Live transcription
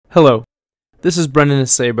Hello, this is Brendan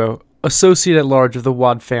Acebo, Associate at Large of the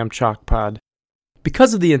Wad Fam Chalk Pod.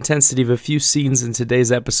 Because of the intensity of a few scenes in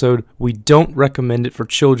today's episode, we don't recommend it for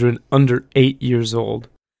children under 8 years old.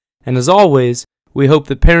 And as always, we hope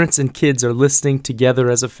that parents and kids are listening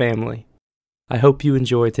together as a family. I hope you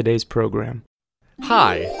enjoy today's program.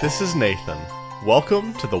 Hi, this is Nathan.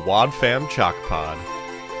 Welcome to the Wad Fam Chalk Pod.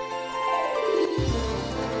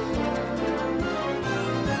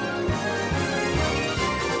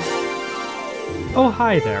 Oh,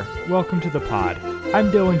 hi there. Welcome to the pod.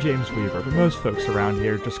 I'm Dylan James Weaver, but most folks around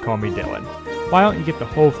here just call me Dylan. Why don't you get the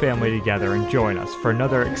whole family together and join us for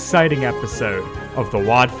another exciting episode of the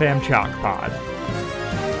Wad Fam Chalk Pod?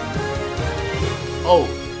 Oh,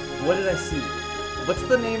 what did I see? What's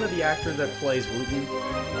the name of the actor that plays Wooten?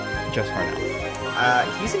 Just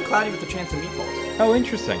Harnell. He's in Cloudy with a Chance of Meatballs. Oh,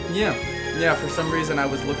 interesting. Yeah, for some reason I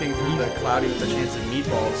was looking through the Cloudy with a Chance of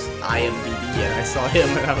Meatballs IMDb and I saw him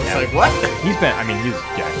and I was like, what? He's in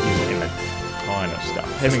a ton of stuff.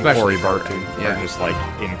 Him and Especially Corey Barton yeah. are just like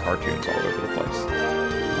in cartoons all over the place.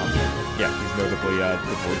 He's notably the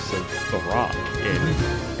voice of The Rock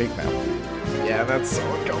in Big Mouth. Yeah, that's so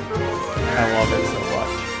uncomfortable. I love it so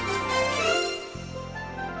much.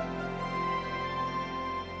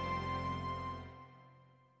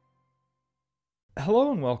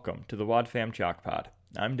 Hello and welcome to the Wad Fam Chalk Pod.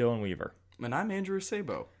 I'm Dylan Weaver. And I'm Andrew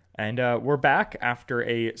Sabo. And we're back after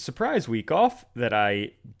a surprise week off that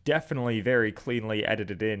I definitely very cleanly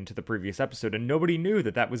edited into the previous episode, and nobody knew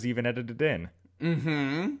that was even edited in.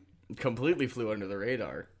 Mm-hmm. Completely flew under the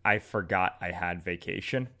radar. I forgot I had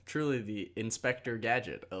vacation. Truly the Inspector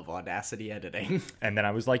Gadget of Audacity editing. And then I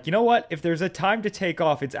was like, you know what? If there's a time to take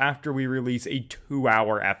off, it's after we release a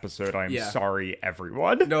 2-hour episode. I'm sorry,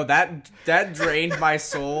 everyone. No, that drained my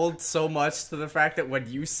soul so much to the fact that when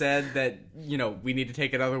you said that, we need to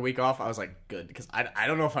take another week off, I was like, good, because I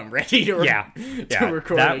don't know if I'm ready to,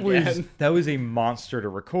 record again. That was a monster to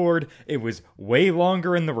record. It was way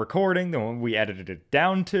longer in the recording than when we edited it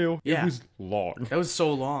down to. Yeah. It was long. That was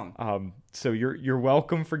so long. So you're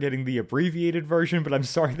welcome for getting the abbreviated version, but I'm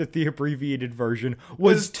sorry that the abbreviated version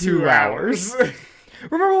was 2 hours.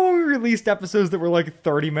 Remember when we released episodes that were like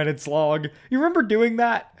 30 minutes long? You remember doing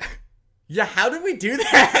that? Yeah, how did we do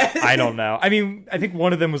that? I don't know. I mean, I think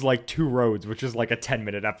one of them was like Two Roads, which is like a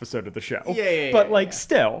 10-minute episode of the show. But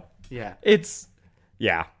still. Yeah.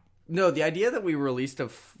 Yeah. No, the idea that we released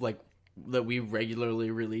that we regularly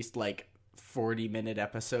released 40-minute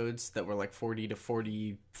episodes that were 40 to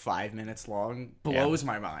 45 minutes long blows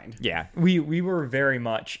my mind. Yeah. We were very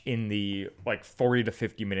much in the 40 to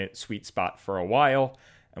 50 minute sweet spot for a while,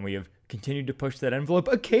 and we have continued to push that envelope.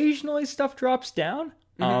 Occasionally stuff drops down.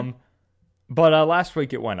 Mm-hmm. But last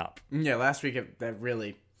week it went up. Yeah, last week that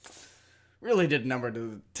really did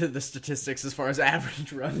number to the statistics as far as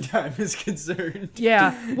average runtime is concerned.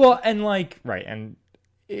 Yeah. Well, and and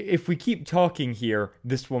if we keep talking here,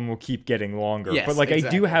 this one will keep getting longer. Yes, but exactly.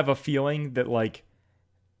 I do have a feeling that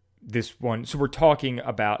this one. So we're talking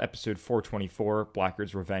about episode 424,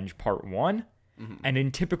 Blackguard's Revenge, Part 1. Mm-hmm. And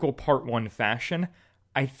in typical Part 1 fashion,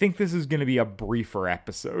 I think this is going to be a briefer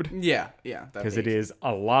episode. Yeah. Because it is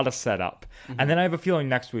a lot of setup. Mm-hmm. And then I have a feeling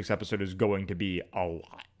next week's episode is going to be a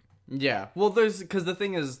lot. Yeah, well, because the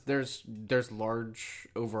thing is, there's large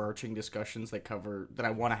overarching discussions that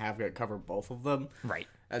I want to have that cover both of them, right?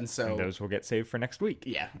 And those will get saved for next week.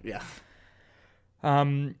 Yeah.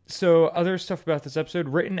 So other stuff about this episode: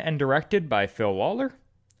 written and directed by Phil Lawler.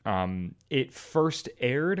 It first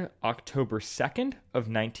aired October 2nd of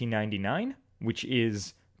 1999, which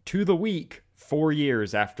is to the week 4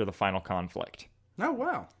 years after the final conflict. Oh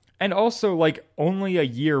wow. And also, only a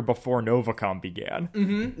year before Novacom began.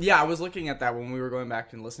 Mm-hmm. Yeah, I was looking at that when we were going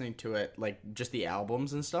back and listening to it, just the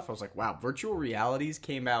albums and stuff. I was like, wow, Virtual Realities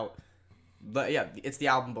came out. But yeah, it's the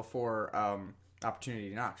album before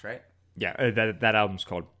Opportunity Knocks, right? Yeah, that album's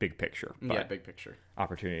called Big Picture. Yeah, Big Picture.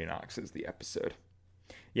 Opportunity Knocks is the episode.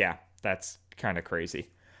 Yeah, that's kind of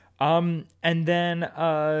crazy. And then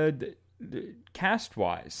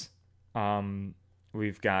cast-wise,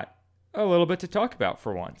 we've got a little bit to talk about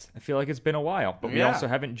for once. I feel like it's been a while, but we also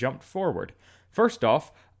haven't jumped forward. First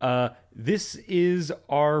off, this is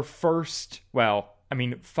our first,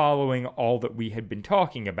 following all that we had been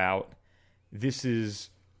talking about, this is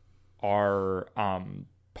our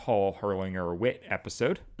Paul Herlinger wit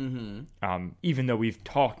episode. Mm-hmm. Even though we've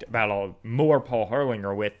talked about more Paul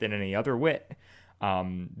Herlinger wit than any other wit,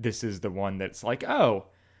 this is the one that's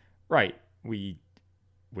we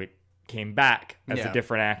came back as a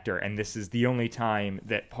different actor, and this is the only time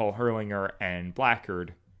that Paul Herlinger and Blackguard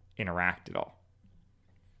interact at all.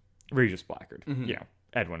 Regis Blackguard,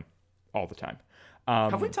 Edwin, all the time.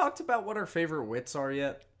 Have we talked about what our favorite wits are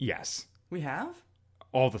yet? Yes, We have?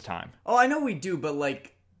 all the time. Oh, I know we do, but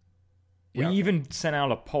like... We Yeah. even sent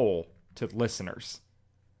out a poll to listeners.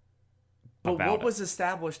 But about what it. was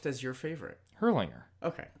established as your favorite? Hurlinger.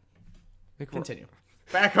 Okay, Like, continue.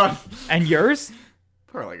 Back on... and yours?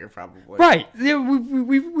 Perlinger, probably. Right. Yeah,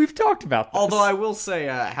 we've talked about this. Although I will say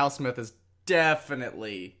Housesmith has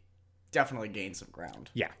definitely gained some ground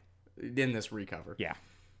Yeah. in this recover. Yeah.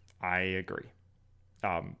 I agree.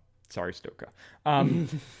 Sorry, Stoka.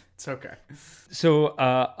 It's okay. So,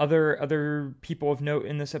 other people of note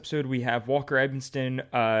in this episode, we have Walker Edmonston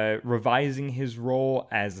revising his role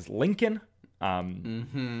as Lincoln.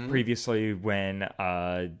 Previously, when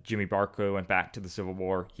Jimmy Barclay went back to the Civil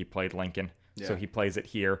War, he played Lincoln. So Yeah. he plays it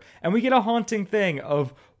here. And we get a haunting thing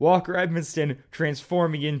of Walker Edmonston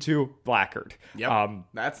transforming into Blackguard. Yep.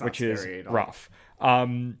 That's not which is scary at all. rough.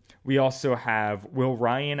 We also have Will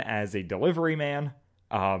Ryan as a delivery man.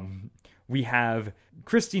 We have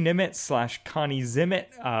Christy Nimitz / Connie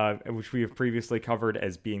Zimmett, which we have previously covered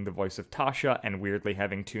as being the voice of Tasha and weirdly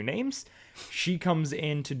having two names. She comes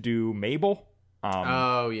in to do Mabel.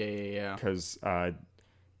 Oh, yeah. Because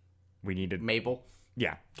we needed... Mabel.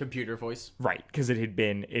 Yeah, Computer voice. right. Because it had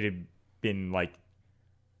been like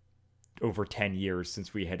over 10 years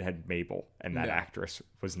since we had Mabel, and that Yeah. actress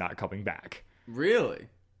was not coming back. Really?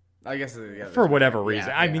 I guess For whatever reason.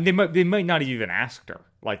 Yeah, I yeah. mean, they might not have even asked her.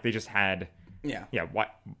 Like, they just had... Yeah.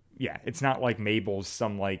 Yeah, it's not like Mabel's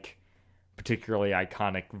some, like, particularly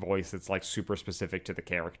iconic voice that's, like, super specific to the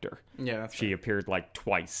character. Yeah, that's She appeared, like,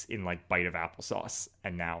 twice in, like, Bite of Applesauce,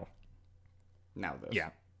 and now... now this. Yeah,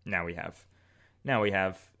 now we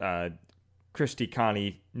have Christy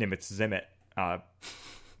Connie Nimitz Zimmett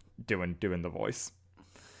doing the voice.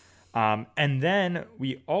 And then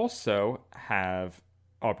we also have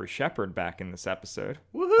Aubrey Shepard back in this episode.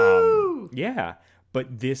 Woohoo! Yeah,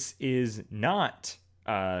 but this is not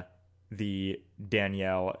the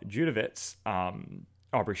Danielle Judovitz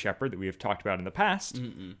Aubrey Shepard that we have talked about in the past.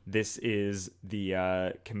 This is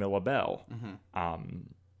the Camilla Bell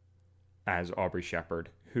as Aubrey Shepard,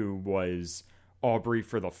 who was Aubrey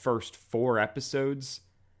for the first 4 episodes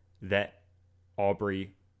that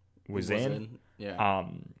Aubrey was in. Yeah.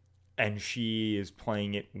 And she is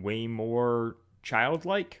playing it way more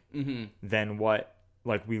childlike than what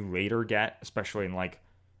like we later get, especially in like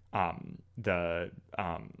the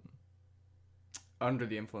Under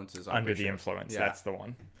the Influences. Under the Influence. Yeah. That's the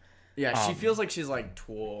one. Yeah, she feels like she's like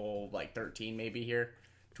 12, like 13 maybe here.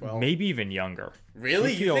 12. Maybe even younger.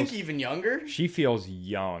 Really? She You feels- think even younger? She feels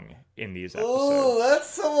young in these episodes. Oh, that's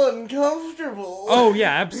so uncomfortable. Oh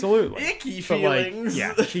yeah, absolutely. Icky But feelings.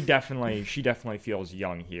 like, yeah, she definitely feels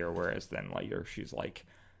young here, whereas then later she's like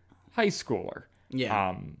high schooler.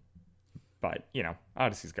 Yeah. But you know,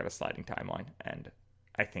 Odyssey's got a sliding timeline, and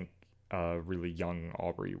I think really young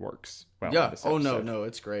Aubrey works well. in Yeah. this Oh no, episode. no,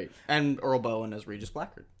 it's great. And Earl Bowen as Regis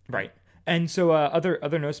Blackguard. Right. And so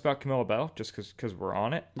other notes about Camilla Bell, just because we're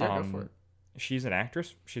on it. Yeah, go for it. She's an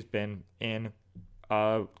actress. She's been in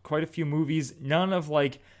quite a few movies. None of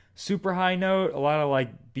like super high note. A lot of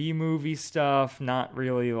like B movie stuff. Not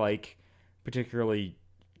really like particularly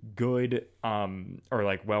good or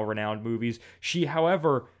like well renowned movies. She,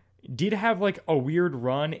 however, did have like a weird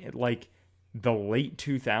run at like the late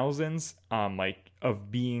 2000s, like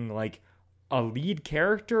of being like a lead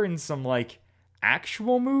character in some like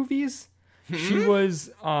actual movies. She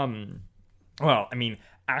was well, I mean,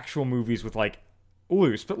 actual movies with like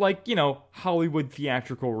loose, but like, you know, Hollywood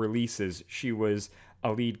theatrical releases. She was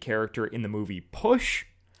a lead character in the movie Push,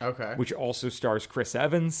 Okay. which also stars Chris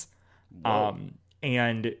Evans,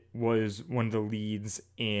 and was one of the leads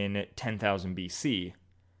in 10,000 BC,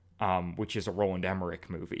 which is a Roland Emmerich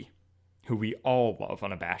movie, who we all love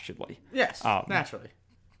unabashedly. Yes, naturally.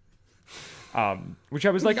 Which I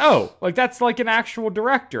was like, oh, like that's like an actual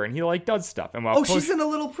director, and he like does stuff. And while Oh, Push, she's in A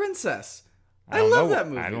Little Princess. I don't love know- that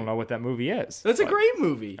movie. I don't know what that movie is. That's a but- great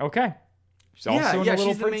movie. Okay. She's also in A Little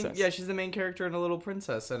she's Princess. the main. Yeah, she's the main character in A Little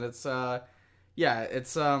Princess, and it's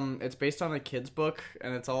it's based on a kid's book,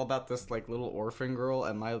 and it's all about this like little orphan girl.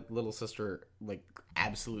 And my little sister like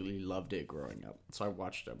absolutely loved it growing up, so I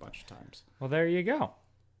watched it a bunch of times. Well, there you go.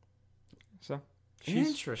 So she's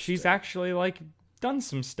Interesting. actually like done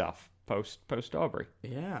some stuff post Aubrey,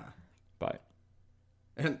 Yeah, but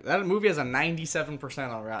and that movie has a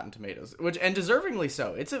 97% on Rotten Tomatoes, which and deservingly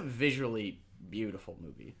so. It's a visually beautiful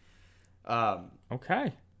movie.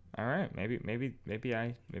 okay, all right, maybe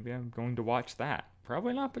I'm going to watch that.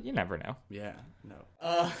 Probably not, but you never know. Yeah, no.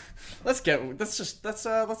 Let's what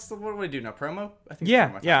do we do now? Promo? I think. Yeah,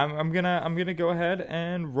 promo time. yeah. I'm gonna go ahead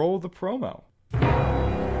and roll the promo.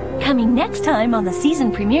 Coming next time on the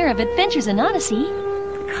season premiere of Adventures in Odyssey.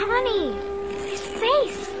 Connie, his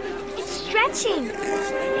face. It's stretching.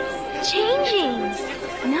 It's changing.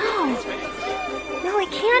 No,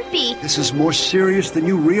 it can't be. This is more serious than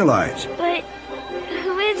you realize. But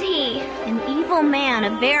who is he? An evil man,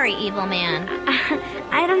 a very evil man.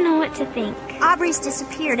 I don't know what to think. Aubrey's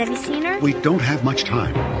disappeared. Have you seen her? We don't have much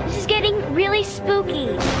time. This is getting really spooky.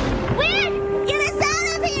 Win! Get us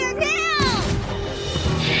out of here now!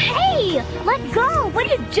 Hey, let go. What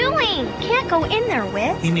are you doing? Can't go in there,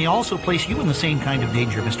 Whit. He may also place you in the same kind of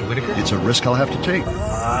danger, Mr. Whitaker. It's a risk I'll have to take. Mr.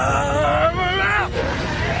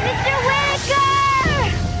 Whitaker!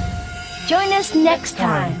 Join us next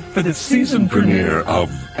time for the season premiere of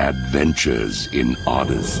Adventures in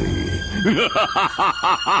Odyssey.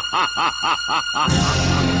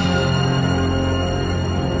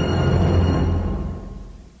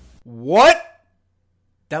 What?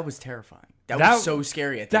 That was terrifying. That was so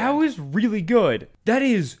scary at the That end. was really good. That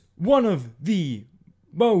is one of the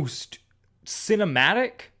most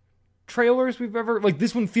cinematic trailers we've ever... Like,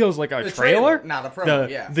 this one feels like a trailer. Not a promo,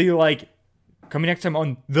 yeah. The, like, coming next time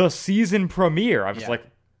on the season premiere. I was Yeah. like,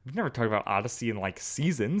 we've never talked about Odyssey in, like,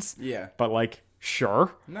 seasons. Yeah. But, like,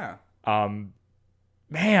 sure. No.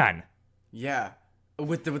 Man. Yeah.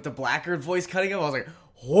 With the Blackguard voice cutting him, I was like,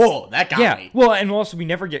 whoa, that got me. Well, and also we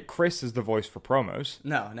never get Chris as the voice for promos.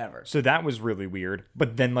 No, never. So that was really weird.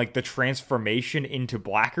 But then, like, the transformation into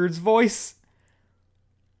Blackguard's voice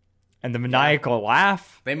and the maniacal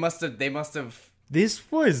laugh. They must have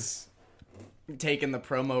This was... taken the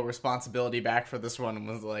promo responsibility back for this one and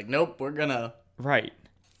was like, nope, we're Right.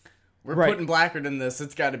 putting Blackguard in this.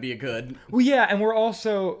 It's got to be a good. Well, yeah, and we're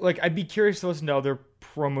also, like, I'd be curious to listen to other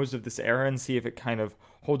promos of this era and see if it kind of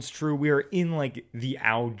holds true. We are in, like, the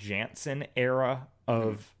Al Jansen era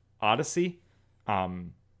of Odyssey.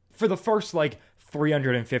 For the first, like,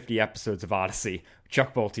 350 episodes of Odyssey,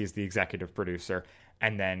 Chuck Bolte is the executive producer.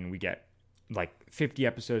 And then we get, like, 50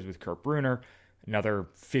 episodes with Kurt Brunner, another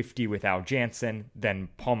 50 with Al Jansen. Then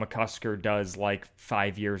Paul McCusker does, like,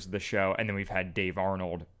 5 years of the show. And then we've had Dave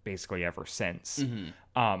Arnold basically ever since.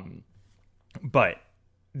 But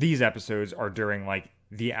these episodes are during, like,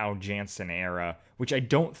 the Al Jansen era, which I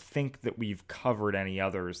don't think that we've covered any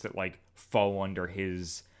others that, like, fall under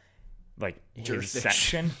his, like, his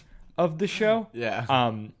section of the show. Yeah.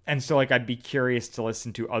 And so, like, I'd be curious to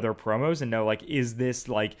listen to other promos and know, like, is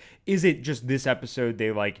it just this episode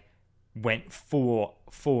they, like, went full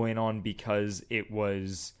in on because it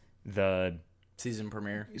was the season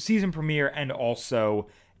premiere and also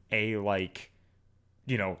a, like,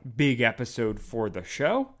 you know, big episode for the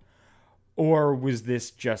show? Or was this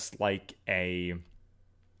just like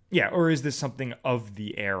or is this something of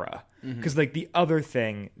the era? Because, like, the other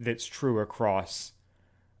thing that's true across,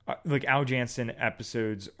 like, Al Jansen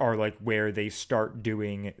episodes are, like, where they start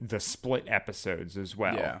doing the split episodes as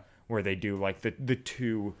well. Yeah. Where they do, like, the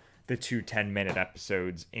two 10-minute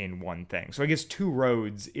episodes in one thing. So I guess Two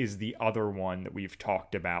Roads is the other one that we've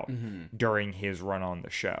talked about during his run on the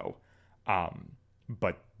show.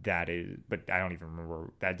 But I don't even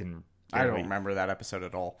remember. That didn't... I don't remember that episode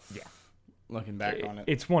at all. Yeah. Looking back on it.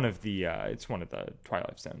 It's one of the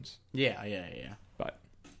Twilight Stones. Yeah. But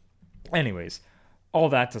anyways, all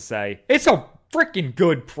that to say, it's a freaking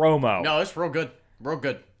good promo. No, it's real good.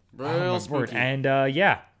 Real spooky. And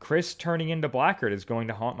Chris turning into Blackguard is going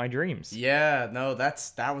to haunt my dreams. Yeah, no,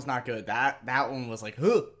 that was not good. That one was like,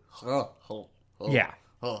 Yeah.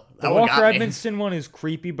 The Walker Edmondson one is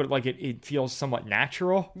creepy, but, like, it feels somewhat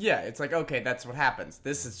natural. Yeah, it's like, okay, that's what happens.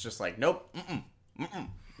 This is just like, nope,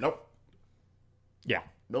 nope. Yeah.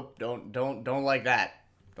 Nope, don't like that.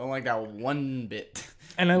 Don't like that one bit.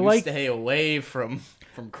 And I stay away from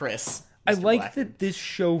Chris. I like Blackguard. that this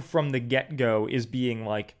show from the get-go is being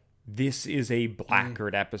like, this is a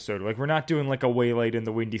Blackguard episode. Like, we're not doing, like, a Waylaid in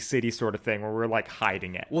the Windy City sort of thing where we're, like,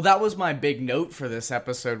 hiding it. Well, that was my big note for this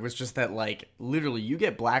episode, was just that, like, literally you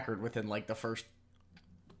get Blackguard within, like, the first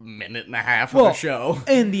minute and a half of the show.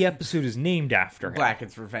 And the episode is named after him.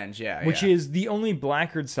 Blackguard's Revenge, yeah. Which is the only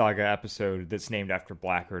Blackguard Saga episode that's named after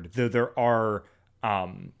Blackguard, though there are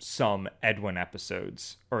some Edwin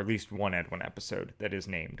episodes, or at least one Edwin episode, that is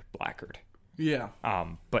named Blackguard. Yeah.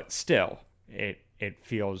 But still, it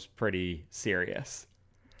feels pretty serious.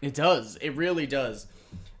 It does. It really does.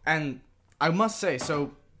 And I must say,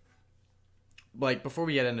 so, like, before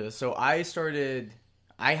we get into this, so I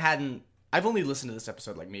hadn't I've only listened to this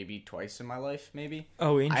episode like maybe twice in my life, maybe.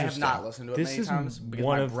 Oh, interesting. I have not listened to it many times because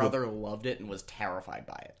my brother loved it and was terrified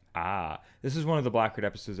by it. This is one of the Blackbird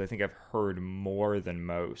episodes I think I've heard more than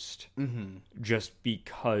most, just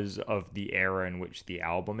because of the era in which the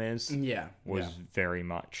album is. Was very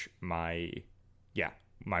much my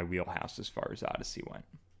wheelhouse as far as Odyssey went.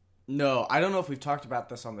 No, I don't know if we've talked about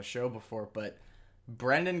this on the show before, but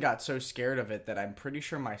Brendan got so scared of it that I'm pretty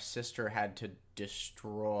sure my sister had to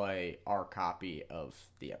destroy our copy of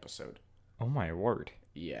the episode. Oh my word.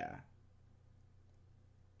 Yeah.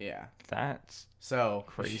 That's so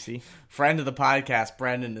crazy. Friend of the podcast,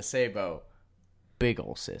 Brendan DeSabo. Big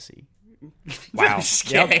ol' sissy. Wow. Just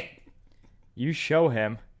kidding. Yep. You show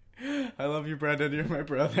him. I love you, Brendan. You're my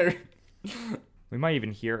brother. We might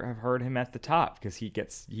even have heard him at the top because he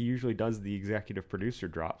usually does the executive producer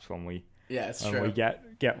drops when we it's true. We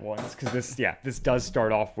get ones because this does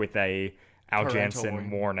start off with a Al Jansen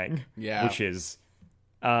warning, which is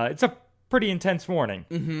it's a pretty intense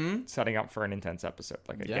warning, setting up for an intense episode.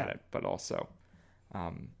 Like I get it, but also,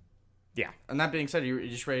 And that being said, you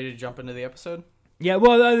just ready to jump into the episode? Yeah.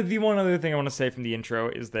 Well, the one other thing I want to say from the intro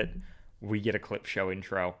is that we get a clip show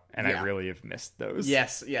intro, and I really have missed those.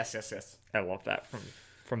 Yes. I love that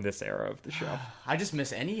from this era of the show. I just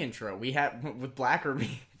miss any intro. We have with Blackbird,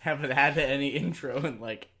 we haven't had any intro in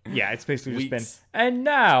like it's basically weeks. Just been and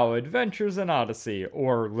now Adventures in Odyssey,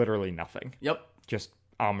 or literally nothing. Yep, just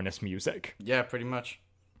ominous music. Yeah, pretty much.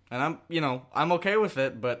 And I'm okay with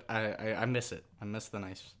it, but I miss it. I miss the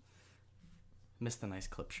nice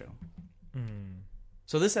clip show.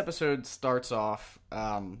 So this episode starts off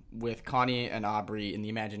with Connie and Aubrey in the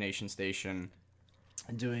Imagination Station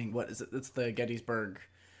doing what is it? It's the Gettysburg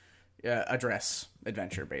Address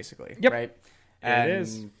adventure, basically. Yep. Right. And it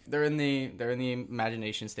is. They're in the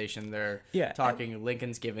Imagination Station. They're talking.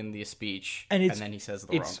 Lincoln's giving the speech, and then he says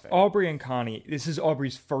the wrong thing. It's Aubrey and Connie. This is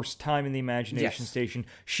Aubrey's first time in the Imagination Station.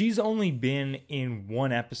 She's only been in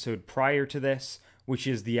one episode prior to this, which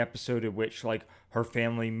is the episode in which like her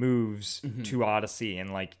family moves to Odyssey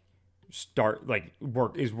and like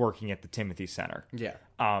is working at the Timothy Center. Yeah.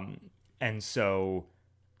 And so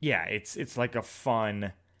it's like a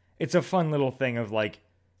fun little thing of like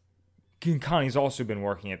Connie's also been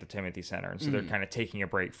working at the Timothy Center, and so they're kind of taking a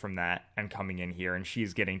break from that and coming in here, and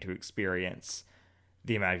she's getting to experience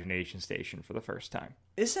the Imagination Station for the first time.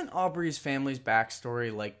 Isn't Aubrey's family's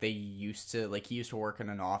backstory like he used to work in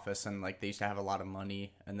an office and like they used to have a lot of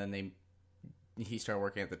money, and then he started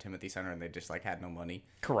working at the Timothy Center and they just like had no money?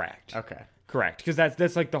 Correct. Okay. Correct, because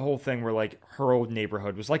that's like the whole thing where like her old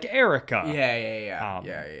neighborhood was like Erica.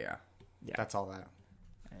 Yeah. That's all that.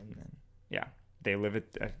 And then, they live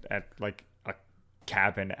at like a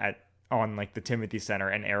cabin on like the Timothy Center,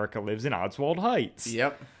 and Erica lives in Oswald Heights.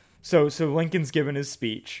 Yep. So Lincoln's given his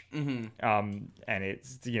speech, and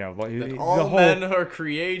it's that all men are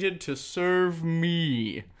created to serve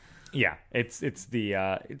me. Yeah, it's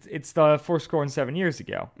the 7 years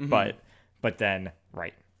ago, but then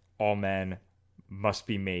right, all men must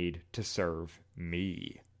be made to serve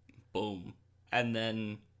me. Boom, and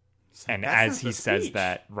then as he says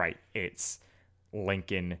that, right, it's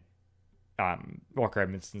Lincoln, Walker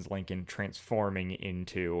Edmonston's Lincoln transforming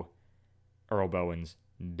into Earl Bowen's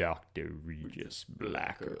Dr. Regis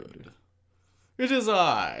Blackbird. It is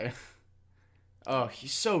I. Oh,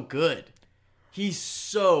 he's so good. He's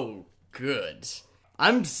so good.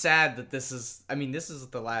 I'm sad that this is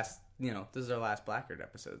the last, this is our last Blackbird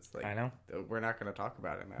episodes. Like, I know. We're not going to talk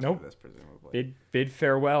about him after this, presumably. Bid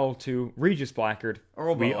farewell to Regis Blackbird.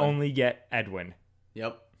 Earl Bowen. We only get Edwin.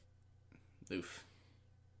 Yep. Oof.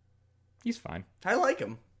 He's fine. I like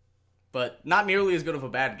him, but not nearly as good of a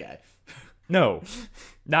bad guy. No,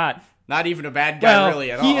 not even a bad guy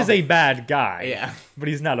really at all. He is a bad guy. Yeah. But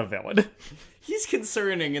he's not a villain. He's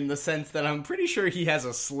concerning in the sense that I'm pretty sure he has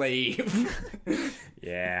a slave.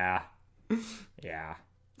 Yeah.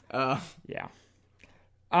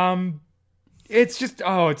 It's just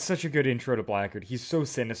it's such a good intro to Blackbird. He's so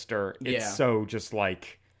sinister. It's so just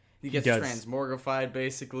like he gets transmogrified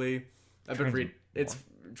basically. I've been reading. It's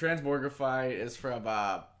transmogrify is from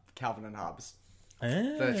Calvin and Hobbes.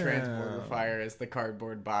 The transmogrifier is the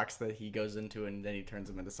cardboard box that he goes into and then he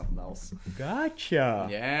turns him into something else. Gotcha.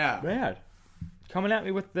 Yeah. Bad. Coming at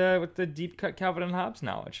me with the deep cut Calvin and Hobbes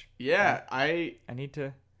knowledge. Yeah, I need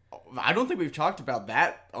to. I don't think we've talked about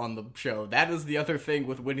that on the show. That is the other thing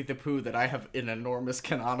with Winnie the Pooh that I have an enormous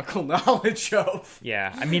canonical knowledge of.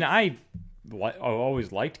 Yeah, I mean, I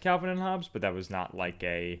always liked Calvin and Hobbes, but that was not like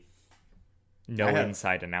a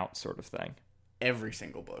inside and out sort of thing. Every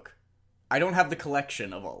single book. I don't have the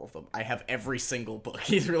collection of all of them. I have every single book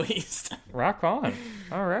he's released. Rock on.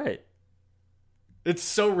 All right. It's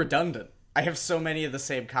so redundant. I have so many of the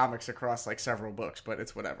same comics across like several books, but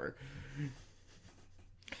it's whatever.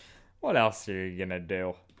 What else are you gonna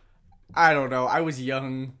do? I don't know. I was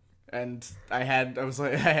young and I had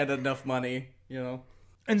enough money, you know.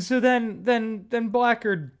 And so then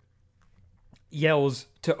Blackguard yells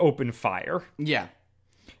to open fire. Yeah.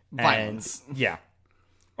 Violence. And, yeah.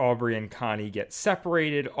 Aubrey and Connie get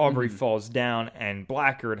separated. Aubrey falls down, and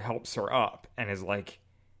Blackguard helps her up and is like,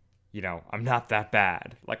 you know, I'm not that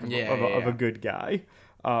bad. Like, of a good guy.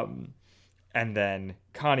 And then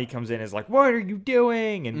Connie comes in and is like, what are you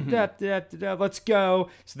doing? And let's go.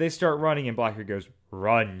 So they start running, and Blackguard goes,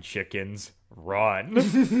 run, chickens. Run.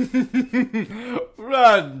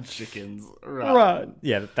 Run, chickens. Run.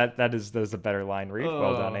 Yeah, there's a better line read.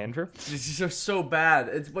 Well done, Andrew. These are so bad.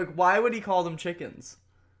 It's like, why would he call them chickens?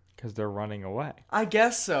 Because they're running away. I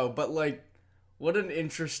guess so, but like, what an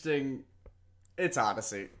interesting... It's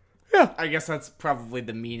Odyssey. Yeah. I guess that's probably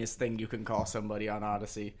the meanest thing you can call somebody on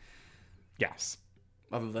Odyssey. Yes.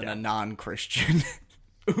 Other than a non-Christian.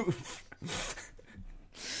 Oof.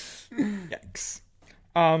 Yikes.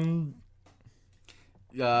 Oh,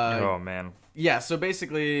 man. Yeah, so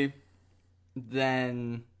basically,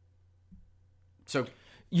 then... So...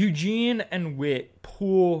 Eugene and Whit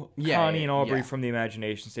pull Connie and Aubrey yeah. from the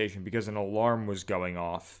imagination station because an alarm was going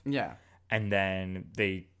off. Yeah. And then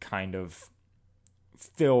they kind of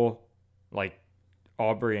fill, like,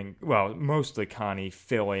 Aubrey and, well, mostly Connie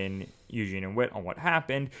fill in Eugene and Whit on what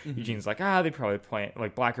happened. Eugene's like, they probably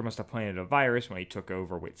Blackguard must have planted a virus when he took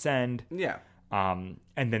over Whit's End. Yeah. And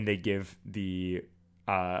then they give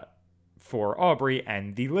for Aubrey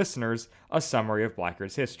and the listeners a summary of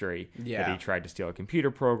Blackguard's history. Yeah. That he tried to steal a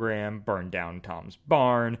computer program, burned down Tom's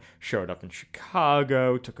barn, showed up in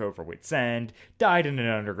Chicago, took over Whit's End, died in an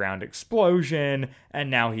underground explosion,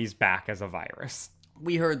 and now he's back as a virus.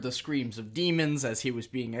 We heard the screams of demons as he was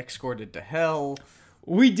being escorted to hell.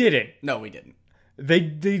 We didn't. No, we didn't. They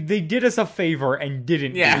did us a favor and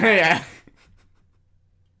didn't. Yeah, do that. yeah.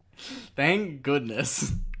 Thank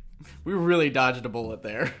goodness. We really dodged a bullet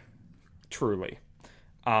there. Truly.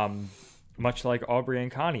 Much like Aubrey and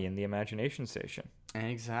Connie in the imagination station.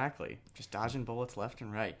 Exactly. Just dodging bullets left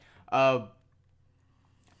and right.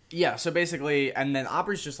 Yeah, so basically, and then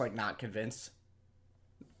Aubrey's just, like, not convinced.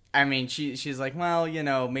 I mean, she's like, well, you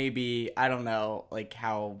know, maybe, I don't know, like,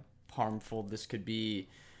 how harmful this could be.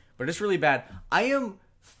 But it's really bad. I am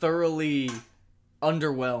thoroughly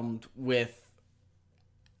underwhelmed with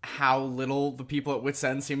how little the people at Whit's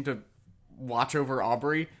End seem to watch over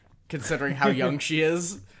Aubrey, considering how young she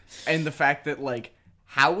is, and the fact that, like,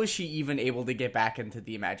 how was she even able to get back into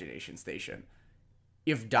the imagination station?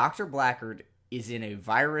 If Dr. Blackguard is in a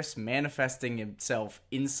virus manifesting itself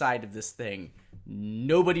inside of this thing,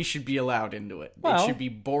 nobody should be allowed into it. It should be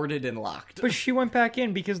boarded and locked. But she went back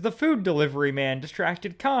in because the food delivery man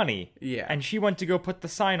distracted Connie. Yeah. And she went to go put the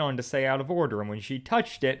sign on to say out of order, and when she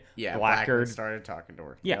touched it, Blackguard started talking to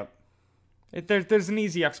her. Yeah. Yep. There's an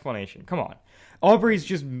easy explanation. Come on. Aubrey's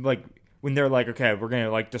just, like, when they're like, okay, we're going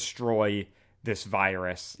to, like, destroy this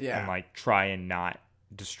virus and, like, try and not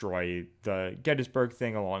destroy the Gettysburg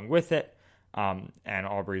thing along with it. And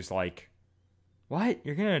Aubrey's like, what?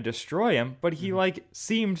 You're going to destroy him? But he, like,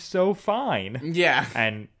 seemed so fine. Yeah.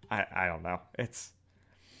 And I don't know. It's...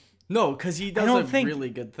 No, because he does really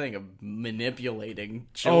good thing of manipulating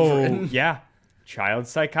children. Oh, yeah. Child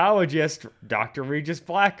psychologist, Dr. Regis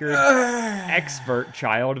Blackguard, expert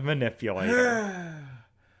child manipulator.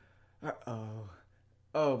 Uh-oh.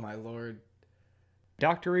 Oh, my lord.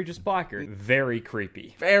 Dr. Regis Blackguard, very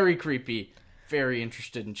creepy. Very creepy. Very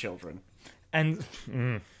interested in children. And,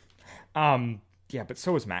 yeah, but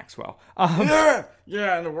so is Maxwell.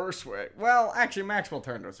 Yeah, in the worst way. Well, actually, Maxwell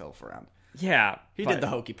turned himself around. Yeah. He did the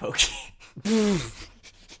hokey pokey.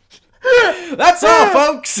 That's all,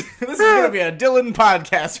 folks. This is going to be a Dylan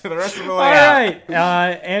podcast for the rest of the way out. All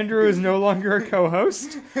right. Andrew is no longer a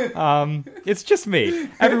co-host. It's just me.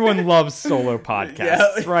 Everyone loves solo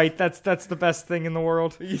podcasts, right? That's the best thing in the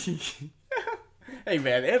world. Hey,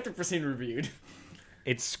 man, Anthropocene Reviewed.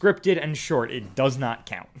 It's scripted and short. It does not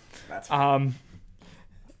count. That's fine.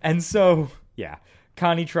 And so, yeah.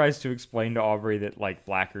 Connie tries to explain to Aubrey that, like,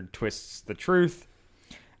 Blackguard twists the truth.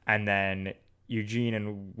 And then Eugene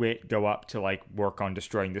and Whit go up to, like, work on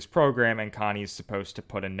destroying this program, and Connie's supposed to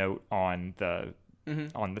put a note on the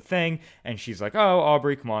thing, and she's like, "Oh,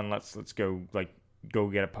 Aubrey, come on, let's go, like, go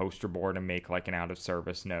get a poster board and make, like, an out of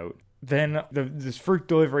service note." Then this fruit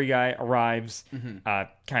delivery guy arrives,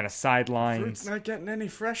 kind of sidelines. Fruit's not getting any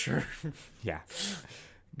fresher. Yeah.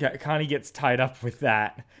 Connie gets tied up with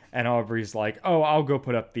that, and Aubrey's like, "Oh, I'll go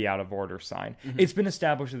put up the out of order sign." It's been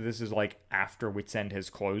established that this is like after Wits End has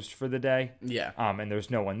closed for the day. Yeah. And there's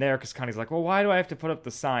no one there because Connie's like, "Well, why do I have to put up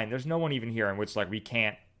the sign? There's no one even here." And Wits like, "We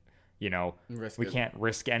can't, can't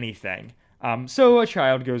risk anything." So a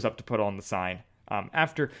child goes up to put on the sign.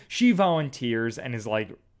 After she volunteers and is like,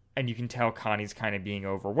 and you can tell Connie's kind of being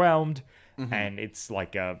overwhelmed, and it's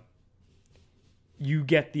like you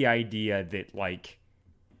get the idea that like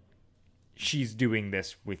she's doing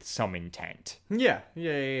this with some intent. Yeah.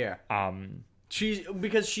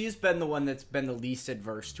 Because she's been the one that's been the least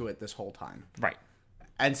adverse to it this whole time. Right.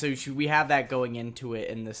 And so we have that going into it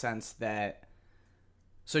in the sense that,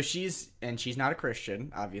 so she's not a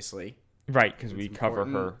Christian, obviously. Right, because we cover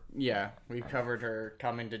her. Yeah, we covered her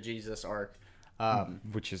coming to Jesus arc.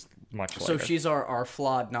 Which is much later. So she's our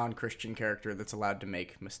flawed non-Christian character that's allowed to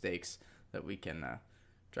make mistakes that we can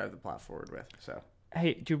drive the plot forward with. So,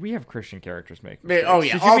 hey, dude, we have Christian characters make mistakes. Oh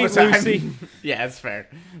yeah, Did all you the meet time. Lucy? Yeah, that's fair.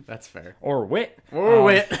 That's fair. Or Wit.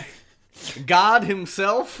 Wit. God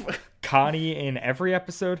himself. Connie in every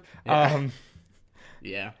episode. Yeah.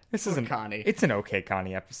 Yeah. This isn't Connie. It's an okay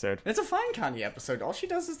Connie episode. It's a fine Connie episode. All she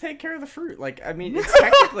does is take care of the fruit. Like, I mean, it's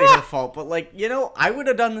technically her fault, but like, I would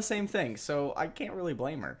have done the same thing, so I can't really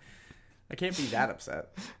blame her. I can't be that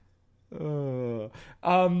upset.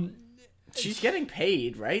 She's getting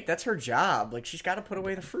paid, right? That's her job. Like, she's got to put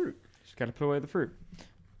away the fruit.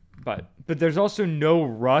 But there's also no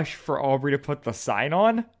rush for Aubrey to put the sign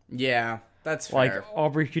on. Yeah, that's fair. Like,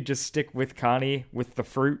 Aubrey could just stick with Connie with the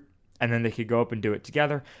fruit, and then they could go up and do it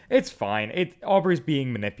together. It's fine. Aubrey's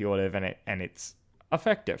being manipulative, and it's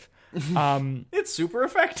effective. It's super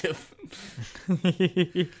effective.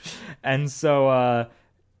 And so,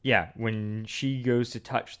 when she goes to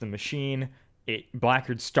touch the machine,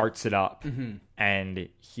 Blackguard starts it up, and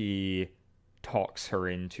he talks her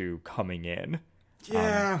into coming in.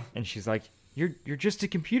 Yeah. And she's like, you're just a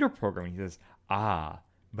computer program. And he says,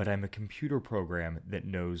 but I'm a computer program that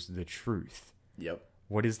knows the truth. Yep.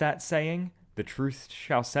 What is that saying? The truth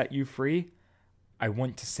shall set you free? I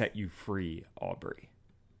want to set you free, Aubrey.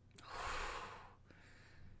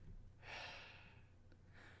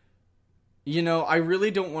 I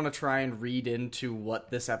really don't want to try and read into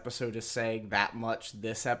what this episode is saying that much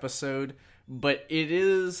this episode, but it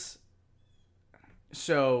is...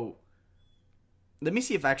 So, let me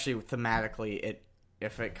see if actually thematically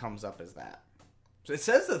if it comes up as that. So it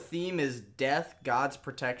says the theme is death, God's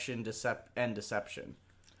protection, and deception.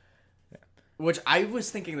 Yeah. Which I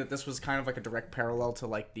was thinking that this was kind of like a direct parallel to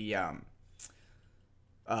like the Adam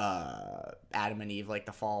and Eve, like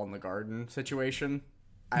the fall in the garden situation.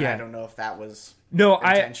 And I don't know if that was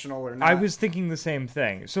intentional or not. I was thinking the same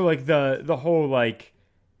thing. So like the whole like,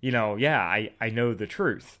 I know the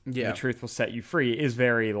truth. Yeah. The truth will set you free is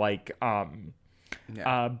very like bite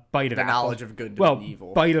of the apple. Knowledge of good and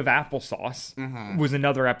evil. Bite of applesauce was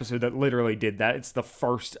another episode that literally did that. It's the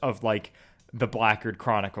first of like the Blackguard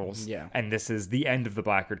Chronicles. Yeah. And this is the end of the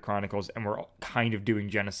Blackguard Chronicles, and we're kind of doing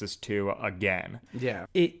Genesis 2 again. Yeah.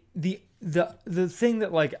 The thing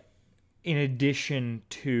that like, in addition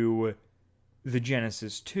to the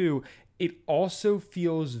Genesis 2, it also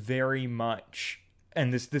feels very much,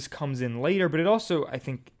 and this comes in later, but it also, I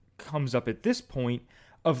think, comes up at this point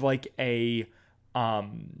of like a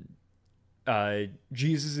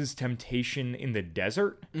Jesus's temptation in the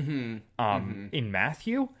desert in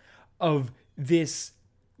Matthew, of this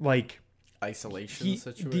like isolation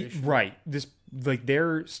situation. Right. This like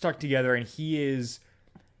they're stuck together, and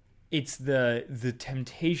it's the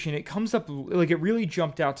temptation. It comes up like it really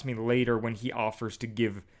jumped out to me later when he offers to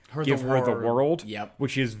give her the world. Yep.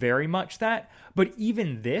 Which is very much that. But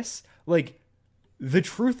even this, like, the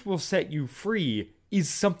truth will set you free is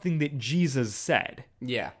something that Jesus said.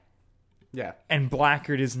 Yeah. Yeah. And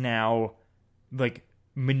Blackguard is now like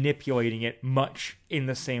manipulating it much in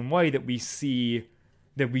the same way that we see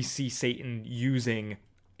Satan using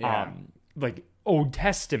like Old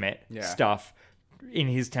Testament stuff in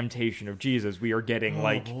his temptation of Jesus. We are getting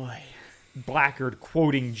Blackguard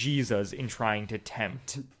quoting Jesus in trying to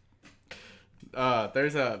tempt.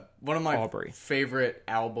 There's one of my Aubrey. favorite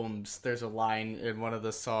albums. There's a line in one of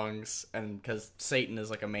the songs, and because Satan is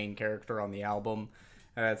like a main character on the album,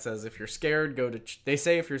 and it says, "If you're scared, go to." They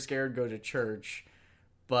say, "If you're scared, go to church,"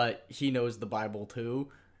 but he knows the Bible too,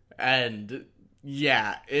 and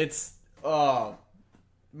yeah, it's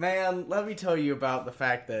man, let me tell you about the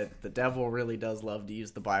fact that the devil really does love to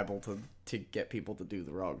use the Bible to get people to do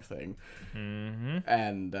the wrong thing. Mm-hmm.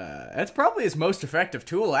 And that's probably his most effective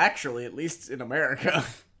tool, actually, at least in America.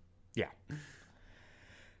 Yeah.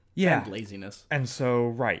 Yeah. And laziness. And so,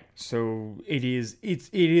 right. So it is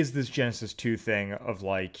this Genesis 2 thing of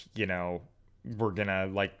like, you know, we're gonna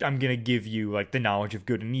like, I'm gonna give you like the knowledge of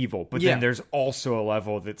good and evil. But then there's also a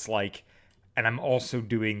level that's like, and I'm also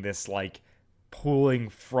doing this like pulling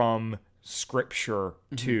from scripture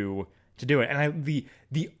to do it. And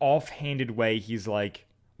the offhanded way he's like,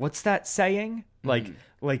 what's that saying? Like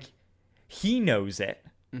he knows it,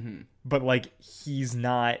 but like he's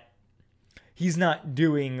not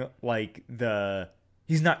doing like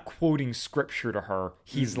he's not quoting scripture to her.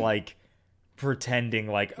 He's like pretending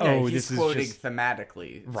like, he's this quoting is just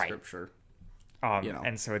thematically right. scripture. You know.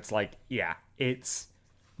 And so it's like, yeah, it's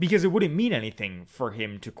because it wouldn't mean anything for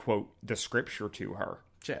him to quote the scripture to her.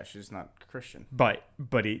 Yeah, she's not Christian. But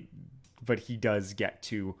he does get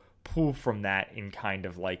to pull from that in kind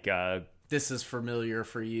of like this is familiar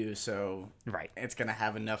for you, so right. It's gonna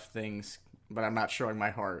have enough things, but I'm not showing my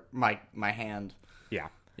heart, my hand. Yeah,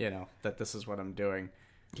 you know that this is what I'm doing.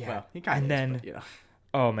 Yeah, well, he kind of. And then, but, you know.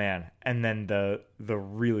 Oh man, and then the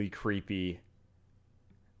really creepy.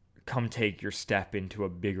 Come take your step into a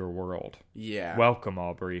bigger world. Yeah. Welcome,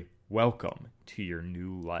 Aubrey. Welcome to your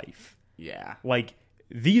new life. Yeah. Like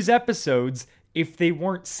these episodes, if they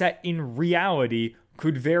weren't set in reality,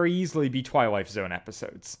 could very easily be Twilight Zone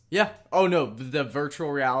episodes. Yeah. Oh no, the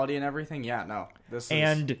virtual reality and everything. Yeah, no.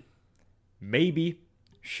 And maybe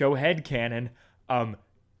show headcanon,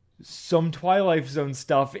 some Twilight Zone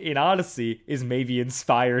stuff in Odyssey is maybe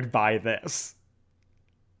inspired by this.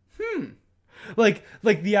 Like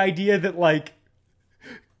the idea that like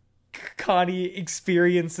Connie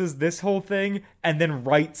experiences this whole thing and then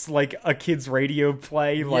writes like a kid's radio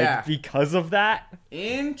play because of that.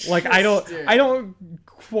 Interesting. Like I don't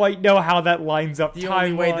quite know how that lines up. The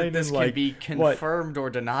only way that this can be confirmed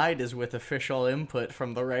or denied is with official input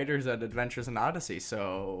from the writers at Adventures in Odyssey.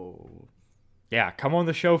 So yeah, come on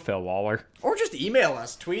the show, Phil Waller. Or just email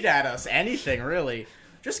us, tweet at us, anything really.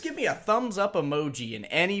 Just give me a thumbs up emoji in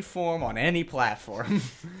any form on any platform.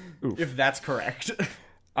 If that's correct.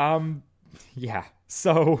 Yeah.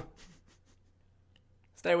 So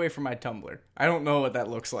stay away from my Tumblr. I don't know what that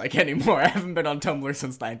looks like anymore. I haven't been on Tumblr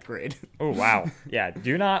since 9th grade. Oh, wow. Yeah,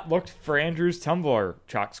 do not look for Andrew's Tumblr,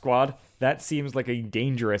 Chalk Squad. That seems like a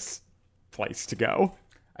dangerous place to go.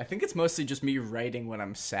 I think it's mostly just me writing when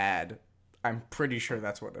I'm sad. I'm pretty sure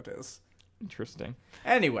that's what it is. Interesting.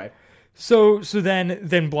 Anyway. So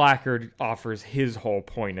then Blackguard offers his whole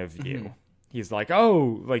point of view. He's like,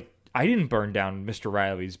 I didn't burn down Mr.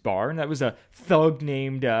 Riley's bar, and that was a thug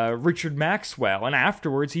named Richard Maxwell, and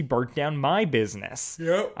afterwards he burnt down my business.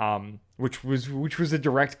 Yep. Which was a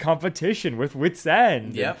direct competition with Wits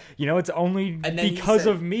End. Yep. And, you know, it's only because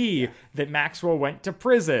of me that Maxwell went to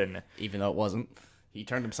prison. Even though it wasn't. He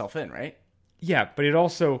turned himself in, right? Yeah, but it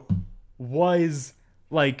also was,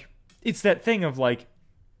 like, it's that thing of, like,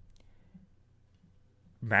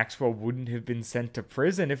 Maxwell wouldn't have been sent to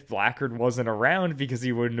prison if Blackguard wasn't around because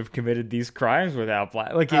he wouldn't have committed these crimes without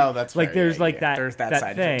that's like fair. there's yeah, like yeah. that There's that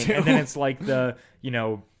side thing, of it too. and then it's like the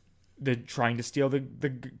trying to steal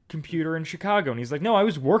the computer in Chicago, and he's like, no, I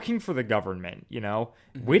was working for the government. You know,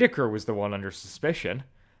 Whitaker was the one under suspicion.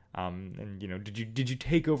 And you know, did you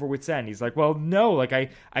take over Wits End? He's like, well, no, like I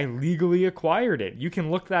legally acquired it. You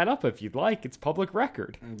can look that up if you'd like. It's public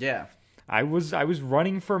record. Yeah, I was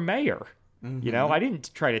running for mayor. You know, I didn't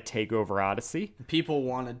try to take over Odyssey. People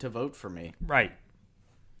wanted to vote for me. Right.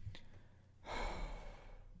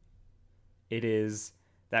 It is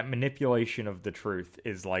that manipulation of the truth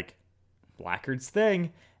is like Blackguard's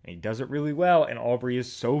thing, and he does it really well, and Aubrey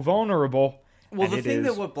is so vulnerable. Well, the thing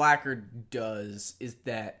that what Blackguard does is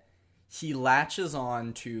that he latches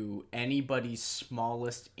on to anybody's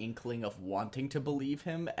smallest inkling of wanting to believe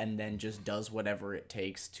him and then just does whatever it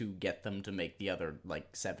takes to get them to make the other,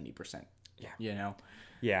 like, 70%. Yeah. You know?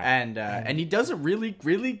 Yeah. And he does a really,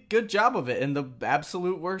 really good job of it in the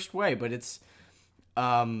absolute worst way, but it's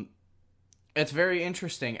very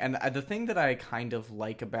interesting. And the thing that I kind of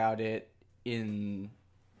like about it in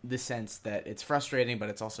the sense that it's frustrating, but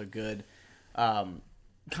it's also good, kind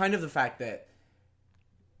of the fact that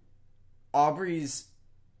Aubrey's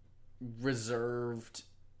reserved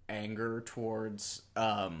anger towards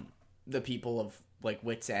the people of like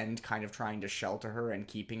Wits End kind of trying to shelter her and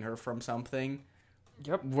keeping her from something.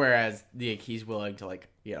 Yep. Whereas he's willing to, like,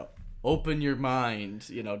 you know, open your mind,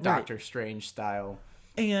 you know, Doctor Strange style.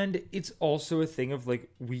 And it's also a thing of, like,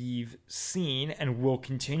 we've seen and will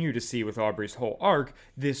continue to see with Aubrey's whole arc,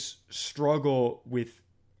 this struggle with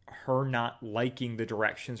her not liking the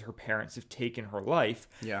directions her parents have taken her life.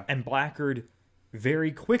 Yeah. And Blackguard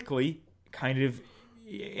very quickly kind of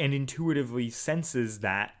and intuitively senses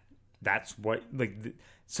that that's what, like,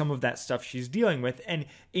 some of that stuff she's dealing with. And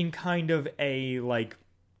in kind of a, like,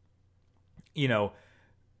 you know,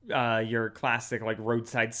 your classic, like,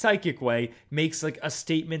 roadside psychic way, makes, like, a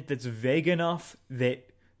statement that's vague enough that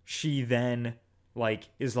she then, like,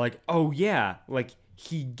 is like, oh, yeah, like,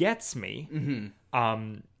 he gets me.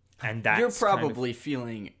 And that's You're probably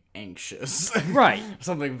feeling anxious. Right.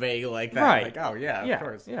 Something vague like that. Right. Like, oh, yeah, of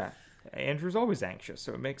course. Yeah. Andrew's always anxious,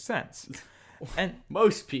 so it makes sense. And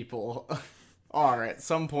most people are at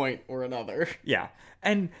some point or another. Yeah.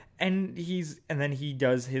 And then he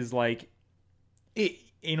does his, like,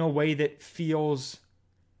 in a way that feels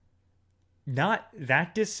not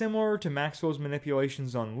that dissimilar to Maxwell's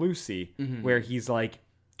manipulations on Lucy, where he's, like,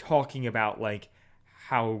 talking about, like,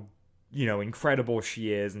 how, you know, incredible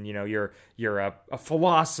she is, and, you know, you're a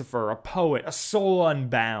philosopher, a poet, a soul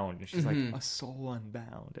unbound. And she's like, a soul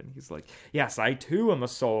unbound, and he's like, yes, I too am a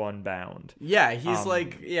soul unbound. Yeah, he's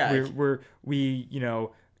like, yeah, we you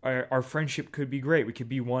know, our friendship could be great. We could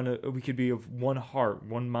be of one heart,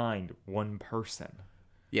 one mind, one person.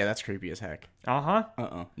 Yeah, that's creepy as heck.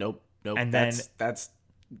 Nope. And that's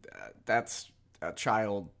a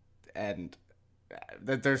child, and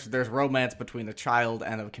there's romance between a child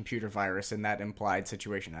and a computer virus in that implied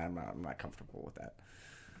situation. I'm not comfortable with that.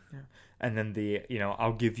 Yeah. And then you know,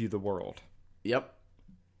 I'll give you the world. Yep.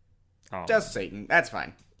 Just Satan. That's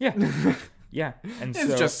fine. Yeah. Yeah. And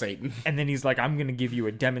it's just Satan. And then he's like, I'm going to give you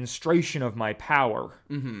a demonstration of my power.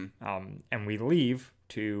 And we leave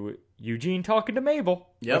to Eugene talking to Mabel.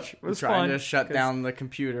 Yep. Which was trying fun, to shut down the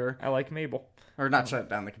computer. I like Mabel. Or not shut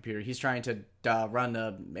down the computer. He's trying to run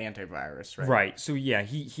an antivirus, right? Right. So yeah,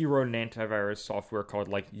 he wrote an antivirus software called,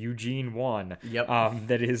 like, Eugene 1. Yep.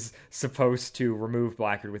 That is supposed to remove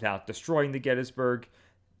Blackguard without destroying the Gettysburg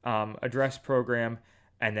address program.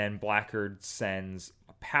 And then Blackguard sends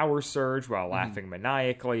a power surge while laughing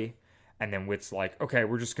maniacally. And then Wit's like, okay,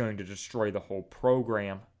 we're just going to destroy the whole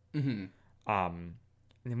program. And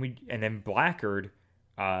then Blackguard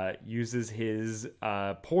uses his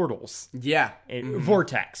portals. Yeah.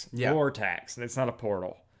 Vortex. Yeah. Vortex. And it's not a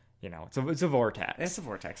portal. You know, it's a vortex. It's a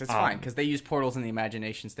vortex. It's fine, because they used portals in the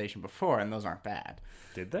Imagination Station before, and those aren't bad.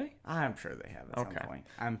 Did they? I'm sure they have at some point.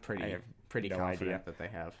 I'm pretty no confident idea that they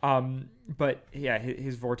have. But yeah,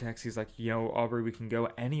 his vortex, he's like, you know, Aubrey, we can go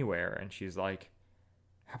anywhere. And she's like,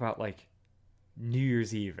 how about, like, New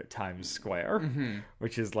Year's Eve at Times Square?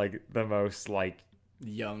 Which is, like, the most, like,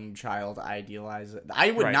 young child idealize it. I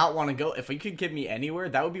would not want to go. If you could get me anywhere,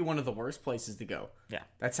 that would be one of the worst places to go. Yeah.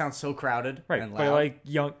 That sounds so crowded and loud. But, like,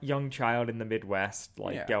 young child in the Midwest,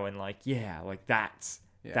 like, going, like, yeah, like, that's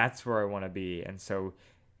where I want to be. And so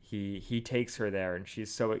he takes her there, and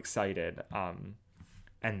she's so excited.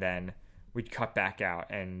 And then we'd cut back out,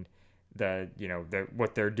 and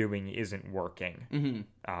what they're doing isn't working.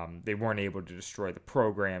 They weren't able to destroy the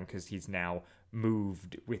program because he's now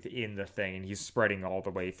moved within the thing, and he's spreading all the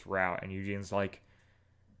way throughout. And Eugene's like,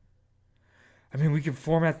 I mean, we can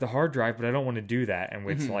format the hard drive, but I don't want to do that. And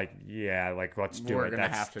Wit's like, yeah, like, let's do it.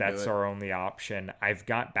 That's our only option. I've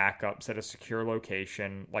got backups at a secure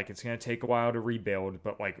location. Like, it's going to take a while to rebuild,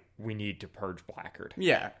 but, like, we need to purge Blackguard.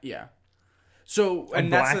 Yeah. So,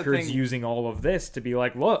 and that's Blackguard's the thing. using all of this to be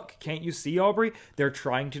like, look, can't you see, Aubrey? They're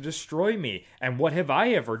trying to destroy me. And what have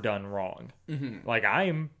I ever done wrong? Like,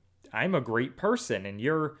 I'm a great person, and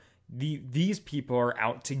these people are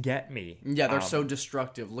out to get me. Yeah, they're so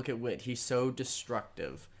destructive. Look at Wit. He's so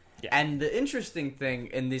destructive. Yeah. And the interesting thing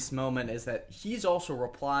in this moment is that he's also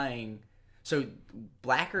replying. So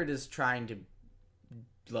Blackguard is trying to,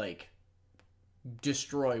 like,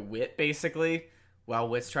 destroy Wit, basically, while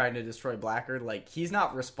Wit's trying to destroy Blackguard. Like, he's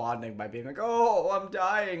not responding by being like, oh, I'm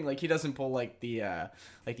dying. Like, he doesn't pull, like the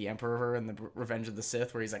Emperor in the Revenge of the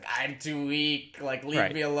Sith, where he's like, I'm too weak. Like,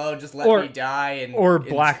 leave me alone. Just let me die. Or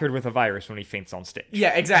Blackguard with a virus when he faints on stage.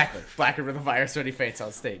 Yeah, exactly. Blackguard with a virus when he faints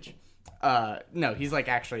on stage. No, he's like,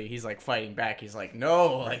 fighting back. He's like,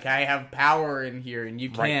 no, like, I have power in here, and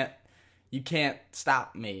you can't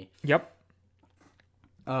stop me. Yep.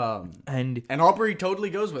 And Aubrey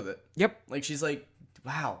totally goes with it. Yep. Like, she's like,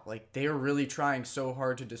 wow, like, they are really trying so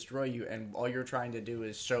hard to destroy you, and all you're trying to do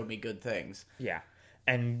is show me good things. Yeah.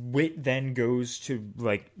 And Wit then goes to,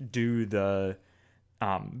 like, do the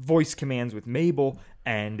voice commands with Mabel,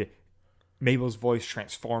 and Mabel's voice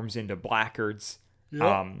transforms into Blackguard's. Yep.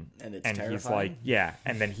 And it's terrifying. He's like, yeah,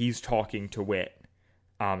 and then he's talking to Wit.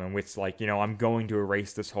 And Wit's like, you know, I'm going to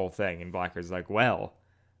erase this whole thing. And Blackguard's like, well,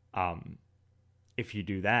 if you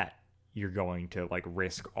do that, you're going to, like,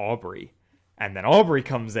 risk Aubrey. And then Aubrey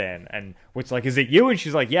comes in, and Wit's like, is it you? And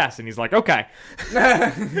she's like, yes. And he's like, okay.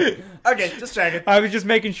 Okay, just checking. I was just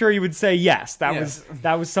making sure you would say yes. That was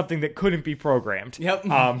something that couldn't be programmed. Yep.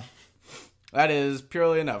 That is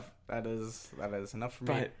purely enough. That is enough for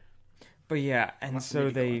me. But yeah, and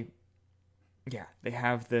so they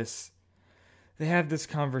have this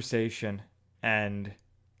conversation, and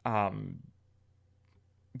and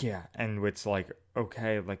Wit's like,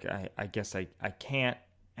 okay, like I guess I can't,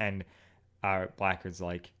 and Blackguard's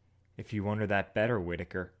like, if you want her that better,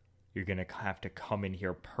 Whitaker, you're gonna have to come in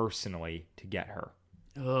here personally to get her.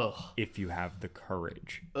 Ugh. If you have the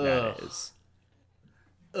courage, Ugh. that is.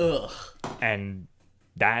 Ugh. And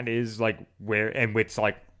that is like where, and Wit's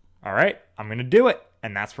like, all right, I'm gonna do it,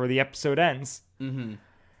 and that's where the episode ends. Mm-hmm.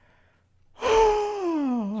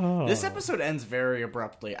 This episode ends very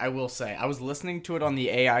abruptly, I will say. I was listening to it on the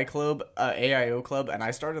AIO Club, and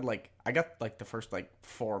I started I got the first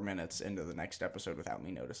 4 minutes into the next episode without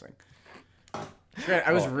me noticing.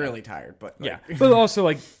 I was really tired, but but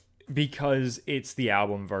also because it's the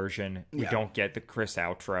album version, we don't get the Chris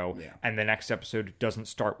outro, and the next episode doesn't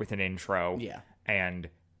start with an intro, and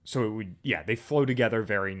so it would they flow together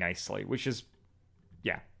very nicely, which is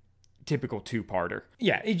typical two-parter.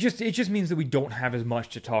 It just means that we don't have as much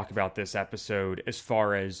to talk about this episode as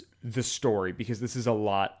far as the story, because this is a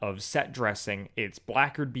lot of set dressing. It's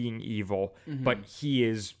Blackguard being evil, but he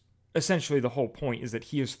is essentially, the whole point is that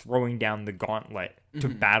he is throwing down the gauntlet to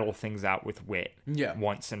battle things out with Wit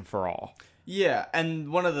once and for all. Yeah, and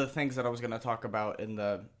one of the things that I was going to talk about and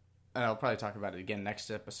I'll probably talk about it again next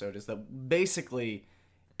episode, is that basically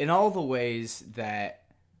in all the ways that,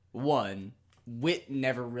 one, Wit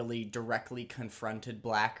never really directly confronted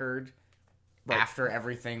Blackguard after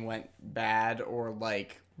everything went bad, or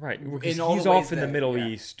right, because he's off in the Middle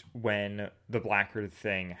East when the Blackguard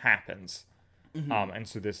thing happens, and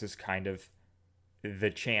so this is kind of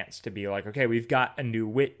the chance to be like, okay, we've got a new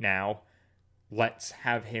Wit now, let's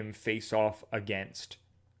have him face off against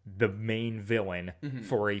the main villain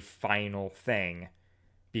for a final thing,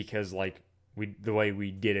 because the way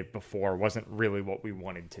we did it before wasn't really what we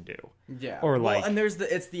wanted to do. Yeah. Or and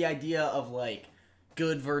it's the idea of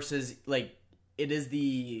good versus it is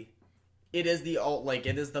the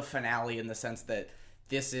finale, in the sense that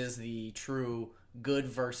this is the true good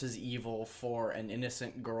versus evil for an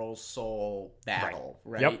innocent girl's soul battle,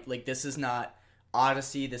 right? Yep. This is not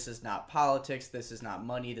Odyssey, this is not politics, this is not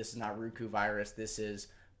money, this is not Ruku virus, this is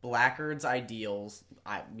Blackguard's ideals,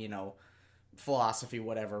 philosophy,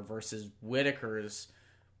 whatever, versus Whitaker's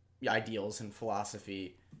ideals and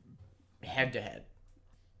philosophy, head to head.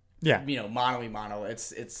 Yeah. Mano a mano.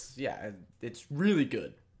 It's really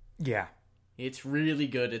good. Yeah. It's really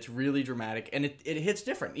good. It's really dramatic, and it hits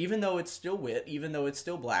different, even though it's still Wit, even though it's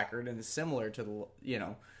still Blackguard, and it's similar to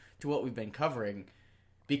to what we've been covering,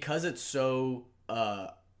 because it's so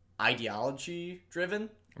ideology driven,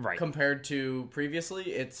 right, compared to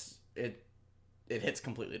previously. It hits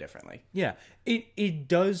completely differently. Yeah, it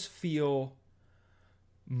does feel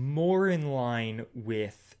more in line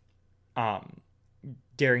with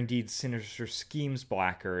Daring Deeds, Sinister Schemes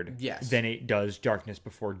Blackguard than it does Darkness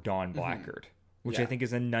Before Dawn Blackguard, which I think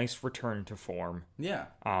is a nice return to form. Yeah,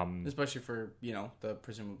 especially for the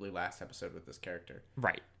presumably last episode with this character.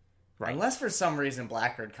 Right. Unless for some reason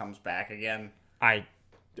Blackguard comes back again. I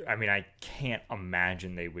mean, I can't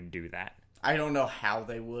imagine they would do that. I don't know how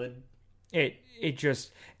they would. It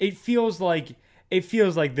feels like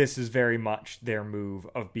this is very much their move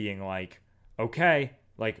of being like, okay,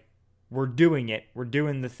 we're doing it. We're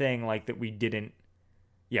doing the thing that we didn't,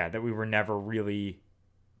 that we were never really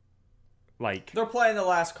They're playing the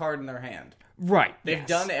last card in their hand. Right. They've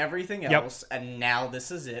done everything else, and now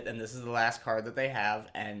this is it, and this is the last card that they have,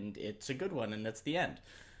 and it's a good one, and it's the end.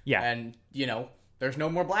 Yeah. And, there's no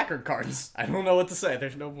more Blackguard cards. I don't know what to say.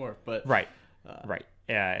 There's no more, but... Right. Right.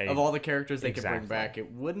 Yeah. Of all the characters they could bring back,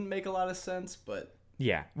 it wouldn't make a lot of sense, but...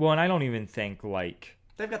 Yeah. Well, and I don't even think,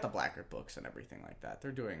 They've got the Blackguard books and everything like that.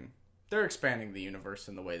 They're expanding the universe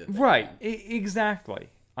in the way that they can. Exactly.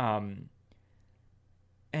 And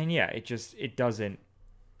yeah, it doesn't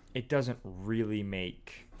really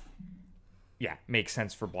make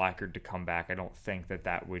sense for Blackguard to come back. I don't think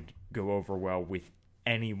that would go over well with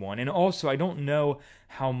anyone. And also, I don't know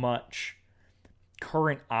how much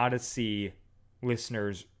current Odyssey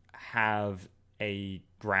listeners have a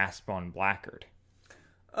grasp on Blackguard.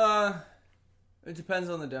 It depends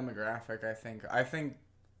on the demographic, I think. I think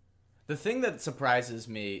the thing that surprises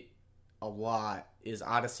me a lot is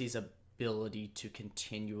Odyssey's ability to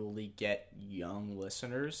continually get young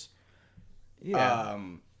listeners. Yeah.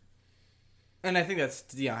 And I think that's,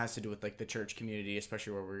 has to do with like the church community,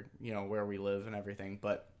 especially where we live and everything.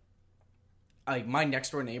 But like my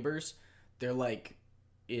next door neighbors, they're like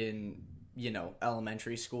in,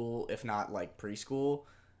 elementary school, if not like preschool,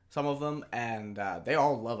 some of them, and they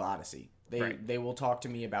all love Odyssey. They will talk to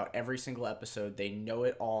me about every single episode. They know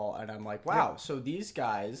it all, and I'm like, wow. So these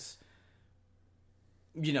guys,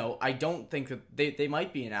 I don't think that they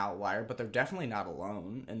might be an outlier, but they're definitely not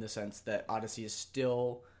alone in the sense that Odyssey is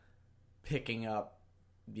still picking up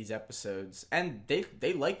these episodes, and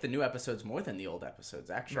they like the new episodes more than the old episodes,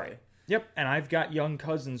 actually. Right. Yep, and I've got young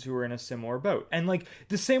cousins who are in a similar boat. And like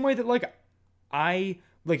the same way that like I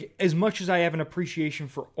like, as much as I have an appreciation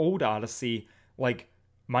for old Odyssey, like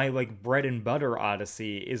my like bread and butter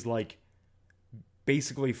Odyssey is like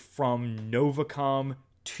basically from Novacom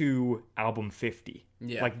to album 50.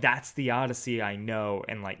 Yeah. Like that's the Odyssey I know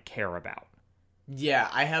and like care about. Yeah,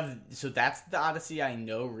 so that's the Odyssey I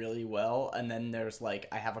know really well, and then there's like,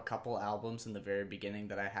 I have a couple albums in the very beginning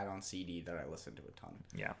that I had on CD that I listened to a ton.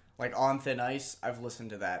 Yeah. Like On Thin Ice, I've listened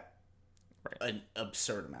to that an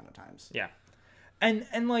absurd amount of times. Yeah.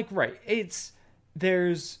 And like, right, I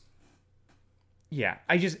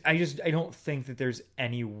don't think that there's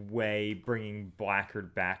any way bringing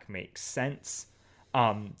Blackguard back makes sense.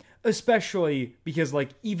 Especially because like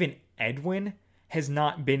even Edwin has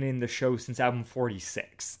not been in the show since album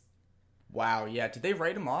 46. Wow, yeah. Did they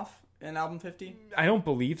write him off in album 50? I don't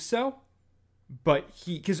believe so. But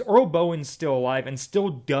because Earl Bowen's still alive and still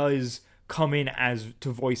does come in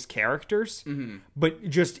to voice characters, but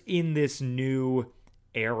just in this new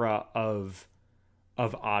era of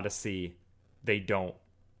Odyssey, they don't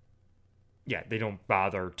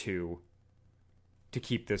bother to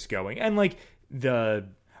keep this going. And like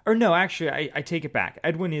I take it back.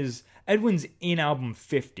 Edwin's in album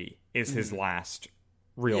 50 is his last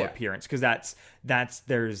real appearance, because that's that's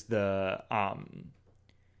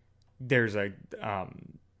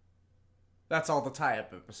all the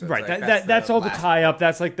tie-up episodes. Right, that's all the tie-up.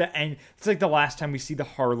 That's like the end. It's like the last time we see the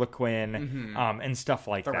Harlequin, and stuff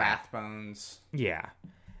like the that. Rathbones. Yeah,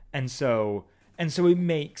 and so it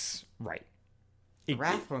makes The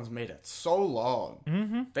Rathbones made it so long.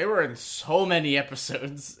 Mm-hmm. They were in so many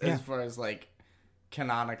episodes as far as like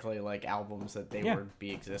canonically like albums that they would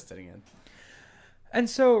be existing in. And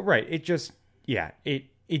so it just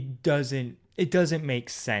it doesn't make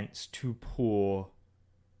sense to pull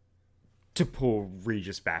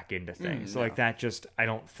Regis back into things. Like that just, I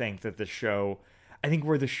don't think that I think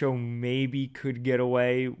where the show maybe could get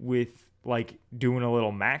away with like doing a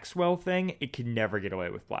little Maxwell thing, it could never get away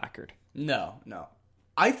with Blackguard. No.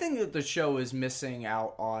 I think that the show is missing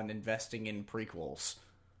out on investing in prequels.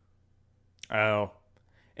 Oh,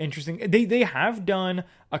 interesting. They have done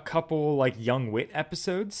a couple like Young Wit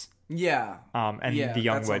episodes. Yeah. And the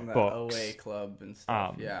Young Wit books. OA Club and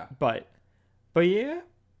stuff. But yeah.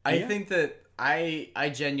 I think that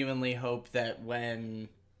I genuinely hope that when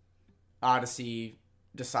Odyssey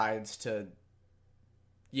decides to,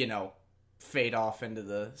 fade off into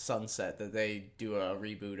the sunset, that they do a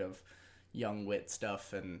reboot of Young Wit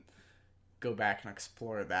stuff and go back and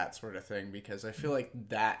explore that sort of thing, because I feel like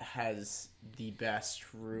that has the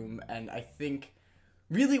best room. And I think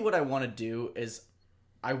really what I want to do is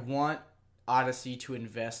I want Odyssey to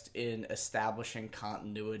invest in establishing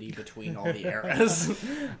continuity between all the eras.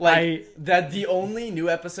 That the only new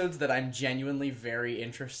episodes that I'm genuinely very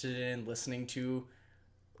interested in listening to,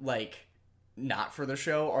 like, not for the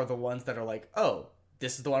show, are the ones that are like, oh,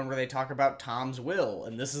 this is the one where they talk about Tom's will,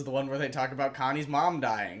 and this is the one where they talk about Connie's mom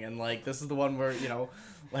dying, and like this is the one where,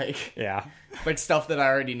 like stuff that I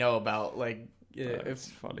already know about. Like, it's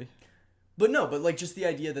funny. But like just the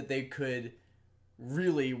idea that they could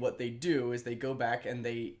really, what they do is they go back and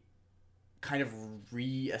they kind of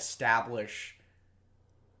re-establish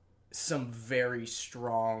some very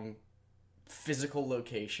strong physical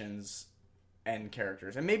locations and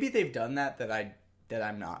characters. And maybe they've done that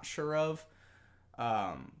I'm not sure of.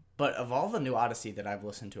 But of all the new Odyssey that I've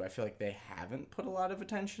listened to, I feel like they haven't put a lot of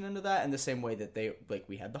attention into that in the same way that they, like,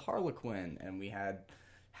 we had the Harlequin and we had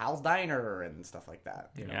Hal's Diner and stuff like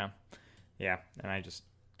that. Yeah. And I just,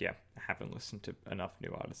 haven't listened to enough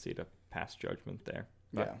new Odyssey to pass judgment there.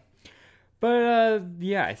 But I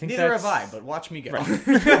think neither have I, but watch me go.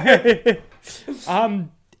 Right.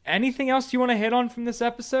 Anything else you want to hit on from this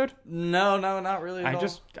episode? No, not really at all.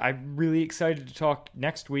 I'm really excited to talk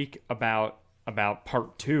next week about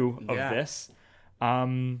part 2 of this.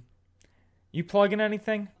 You plugging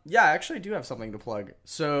anything? Yeah, I actually do have something to plug.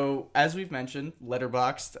 So, as we've mentioned,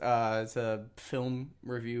 Letterboxd is a film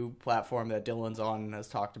review platform that Dylan's on and has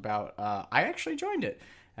talked about. I actually joined it.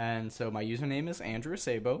 And so my username is Andrew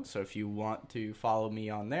Sabo. So if you want to follow me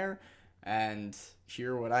on there and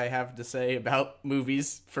hear what I have to say about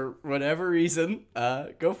movies for whatever reason,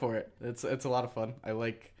 go for it. It's a lot of fun. I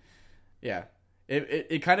like, yeah.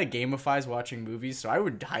 It kind of gamifies watching movies, so I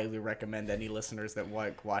would highly recommend any listeners that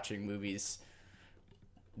like watching movies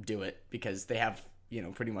do it, because they have,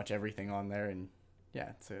 pretty much everything on there, and yeah,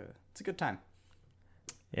 it's a good time.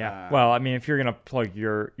 Yeah. Well, I mean, if you're going to plug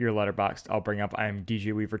your Letterboxd, I'll bring up I'm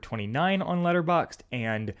DJ Weaver 29 on Letterboxd,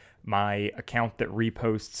 and my account that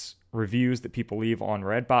reposts reviews that people leave on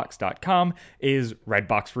redbox.com is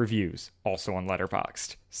Redbox Reviews, also on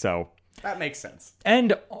Letterboxd. So that makes sense.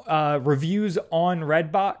 And reviews on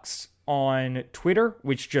Redbox on Twitter,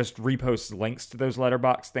 which just reposts links to those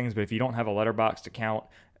Letterboxd things. But if you don't have a Letterboxd account,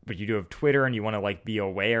 but you do have Twitter and you want to like be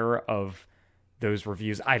aware of those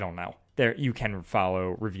reviews, I don't know. There you can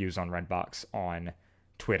follow reviews on Redbox on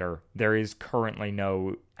Twitter. There is currently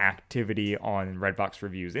no activity on Redbox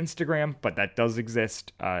Reviews Instagram, but that does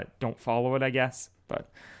exist. Don't follow it, I guess.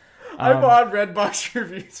 But I'm on Redbox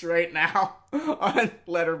Reviews right now on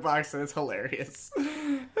Letterboxd, and it's hilarious.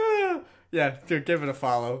 Yeah, dude, give it a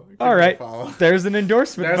follow. All right, there's an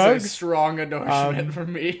endorsement. There's a strong endorsement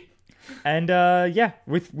from me. And yeah,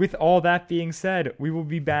 with all that being said, we will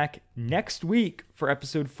be back next week for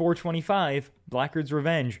episode 425, Blackguard's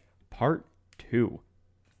Revenge, Part 2.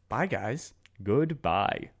 Bye, guys.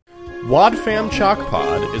 Goodbye. WadFam Chalk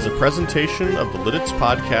Pod is a presentation of the Lidditz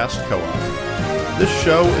Podcast Co-op. This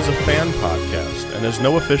show is a fan podcast and has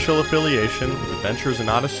no official affiliation with Adventures in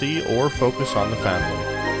Odyssey or Focus on the Family.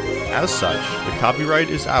 As such, the copyright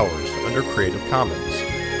is ours under Creative Commons.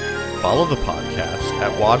 Follow the podcast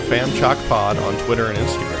at WadFamChalkPod on Twitter and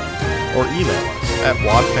Instagram, or email us at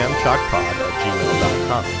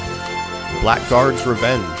wadfamchalkpod@gmail.com. Blackguard's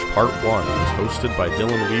Revenge Part 1 is hosted by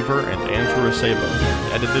Dylan Weaver and Andrew Acebo,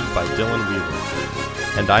 and edited by Dylan Weaver.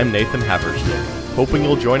 And I'm Nathan Haverston, hoping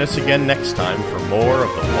you'll join us again next time for more of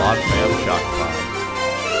the WadFam Chalk Pod.